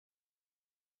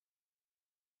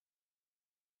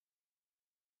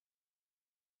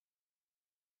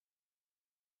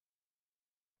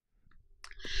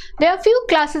There are few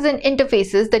classes and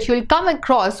interfaces that you'll come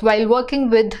across while working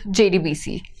with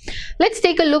JDBC. Let's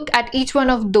take a look at each one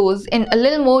of those in a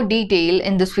little more detail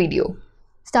in this video.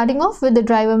 Starting off with the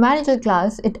driver manager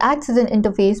class, it acts as an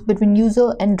interface between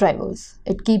user and drivers.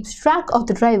 It keeps track of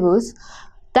the drivers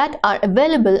that are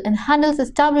available and handles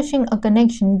establishing a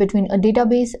connection between a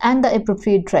database and the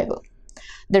appropriate driver.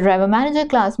 The driver manager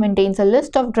class maintains a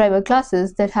list of driver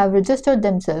classes that have registered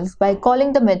themselves by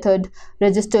calling the method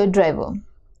registerDriver.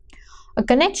 A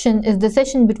connection is the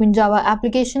session between Java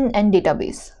application and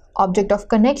database. Object of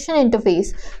connection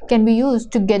interface can be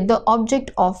used to get the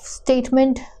object of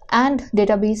statement and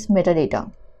database metadata.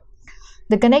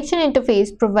 The connection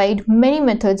interface provides many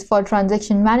methods for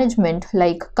transaction management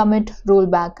like commit,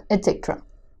 rollback, etc.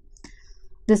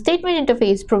 The statement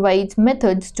interface provides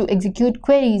methods to execute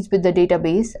queries with the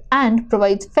database and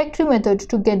provides factory methods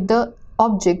to get the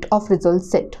object of result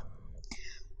set.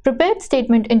 Prepared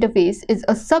statement interface is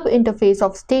a sub-interface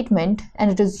of statement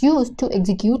and it is used to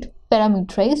execute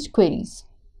parameterized queries.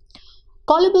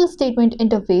 Callable statement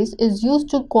interface is used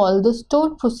to call the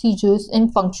stored procedures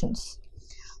in functions.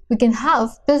 We can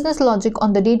have business logic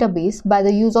on the database by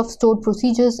the use of stored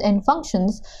procedures and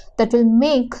functions that will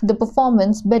make the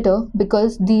performance better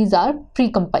because these are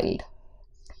pre-compiled.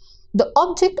 The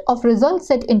object of result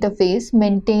set interface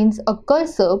maintains a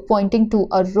cursor pointing to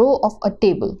a row of a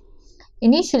table.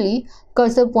 Initially,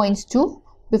 cursor points to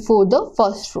before the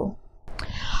first row.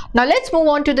 Now let's move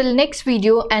on to the next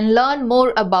video and learn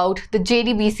more about the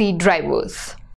JDBC drivers.